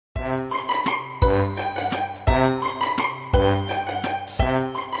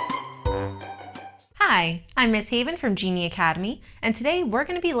I'm Miss Haven from Genie Academy, and today we're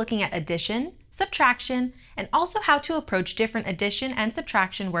going to be looking at addition, subtraction, and also how to approach different addition and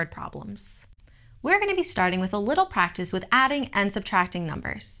subtraction word problems. We're going to be starting with a little practice with adding and subtracting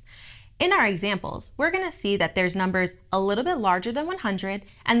numbers. In our examples, we're going to see that there's numbers a little bit larger than 100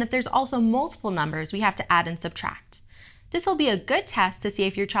 and that there's also multiple numbers we have to add and subtract. This will be a good test to see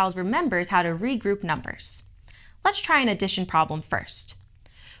if your child remembers how to regroup numbers. Let's try an addition problem first.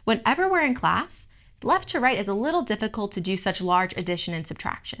 Whenever we're in class, left to right is a little difficult to do such large addition and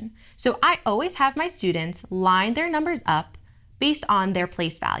subtraction. So I always have my students line their numbers up based on their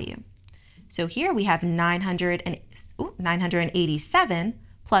place value. So here we have 987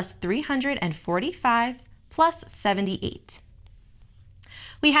 plus 345 plus 78.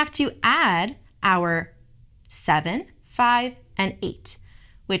 We have to add our 7, 5, and 8,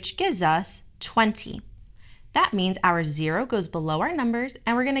 which gives us 20. That means our 0 goes below our numbers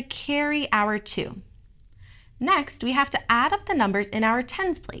and we're going to carry our 2. Next, we have to add up the numbers in our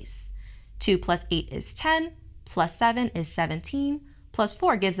tens place. 2 plus 8 is 10, plus 7 is 17, plus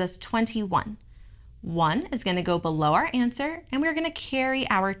 4 gives us 21. 1 is going to go below our answer and we're going to carry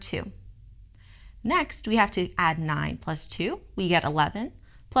our 2. Next, we have to add 9 plus 2, we get 11,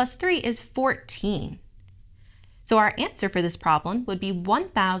 plus 3 is 14. So our answer for this problem would be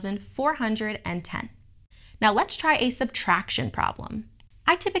 1,410. Now let's try a subtraction problem.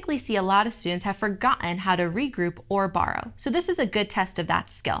 I typically see a lot of students have forgotten how to regroup or borrow, so this is a good test of that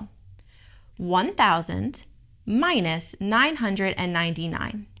skill. 1,000 minus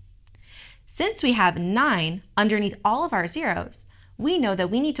 999. Since we have 9 underneath all of our zeros, we know that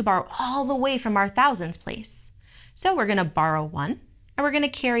we need to borrow all the way from our thousands place. So we're going to borrow 1 and we're going to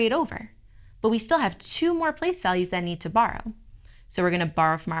carry it over. But we still have 2 more place values that need to borrow. So we're going to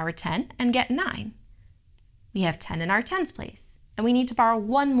borrow from our 10 and get 9. We have 10 in our tens place and we need to borrow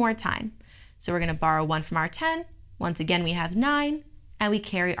 1 more time. So we're going to borrow 1 from our 10. Once again, we have 9 and we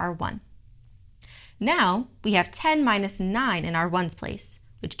carry our 1. Now we have 10 minus 9 in our ones place,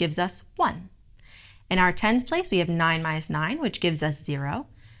 which gives us 1. In our tens place, we have 9 minus 9, which gives us 0.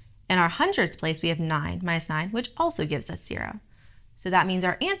 In our hundreds place, we have 9 minus 9, which also gives us 0. So that means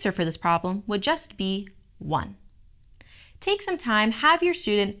our answer for this problem would just be 1. Take some time, have your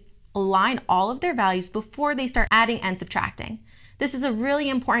student align all of their values before they start adding and subtracting. This is a really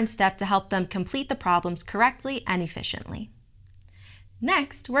important step to help them complete the problems correctly and efficiently.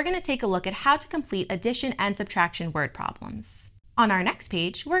 Next, we're going to take a look at how to complete addition and subtraction word problems. On our next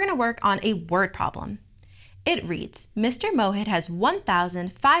page, we're going to work on a word problem. It reads, Mr. Mohit has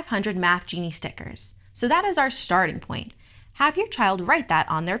 1,500 Math Genie stickers. So that is our starting point. Have your child write that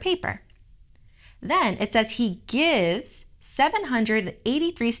on their paper. Then it says he gives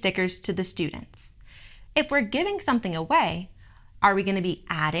 783 stickers to the students. If we're giving something away, are we going to be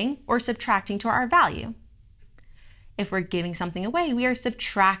adding or subtracting to our value? If we're giving something away, we are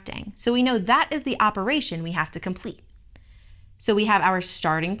subtracting. So we know that is the operation we have to complete. So we have our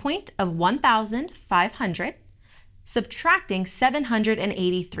starting point of 1,500, subtracting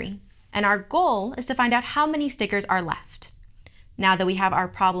 783. And our goal is to find out how many stickers are left. Now that we have our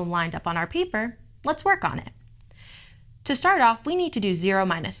problem lined up on our paper, let's work on it. To start off, we need to do 0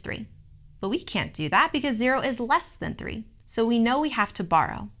 minus 3. But we can't do that because 0 is less than 3. So we know we have to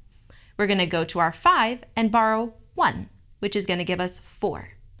borrow. We're going to go to our 5 and borrow 1, which is going to give us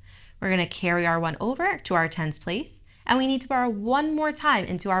 4. We're going to carry our 1 over to our tens place, and we need to borrow 1 more time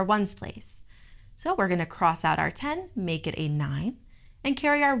into our ones place. So we're going to cross out our 10, make it a 9, and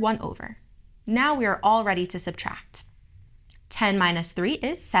carry our 1 over. Now we are all ready to subtract. 10 minus 3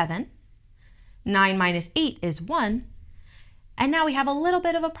 is 7. 9 minus 8 is 1. And now we have a little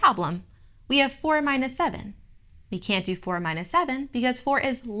bit of a problem. We have 4 minus 7. We can't do 4 minus 7 because 4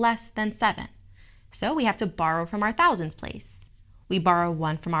 is less than 7. So we have to borrow from our thousands place. We borrow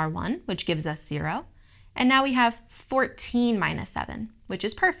 1 from our 1, which gives us 0. And now we have 14 minus 7, which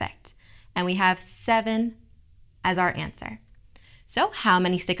is perfect. And we have 7 as our answer. So how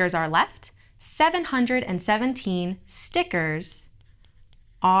many stickers are left? 717 stickers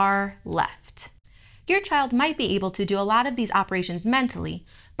are left. Your child might be able to do a lot of these operations mentally,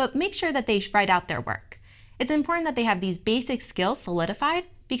 but make sure that they write out their work. It's important that they have these basic skills solidified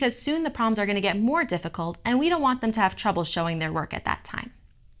because soon the problems are going to get more difficult and we don't want them to have trouble showing their work at that time.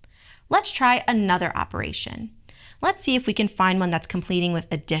 Let's try another operation. Let's see if we can find one that's completing with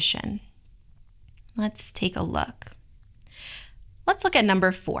addition. Let's take a look. Let's look at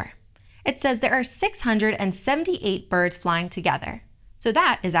number 4. It says there are 678 birds flying together. So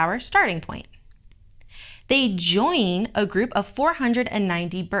that is our starting point. They join a group of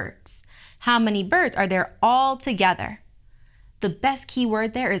 490 birds. How many birds are there all together? The best key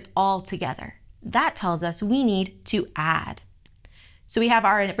word there is all together. That tells us we need to add. So we have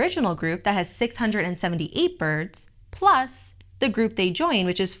our original group that has 678 birds plus the group they join,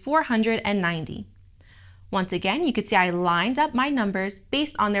 which is 490. Once again, you could see I lined up my numbers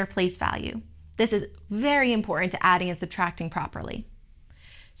based on their place value. This is very important to adding and subtracting properly.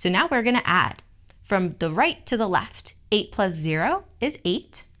 So now we're going to add from the right to the left. 8 plus 0 is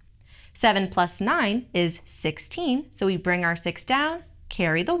 8. 7 plus 9 is 16. So we bring our 6 down,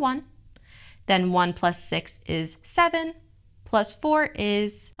 carry the 1. Then 1 plus 6 is 7. Plus 4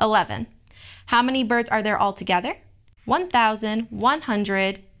 is 11. How many birds are there altogether?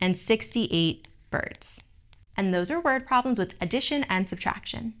 1,168 birds. And those are word problems with addition and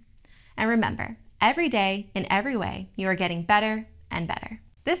subtraction. And remember, every day, in every way, you are getting better and better.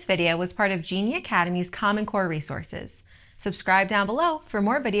 This video was part of Genie Academy's Common Core resources. Subscribe down below for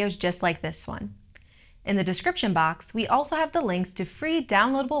more videos just like this one. In the description box, we also have the links to free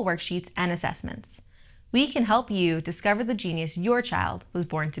downloadable worksheets and assessments. We can help you discover the genius your child was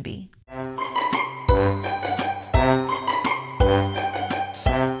born to be.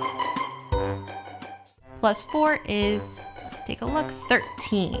 Plus 4 is, let's take a look,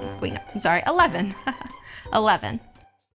 13. Wait, no, I'm sorry, 11. 11.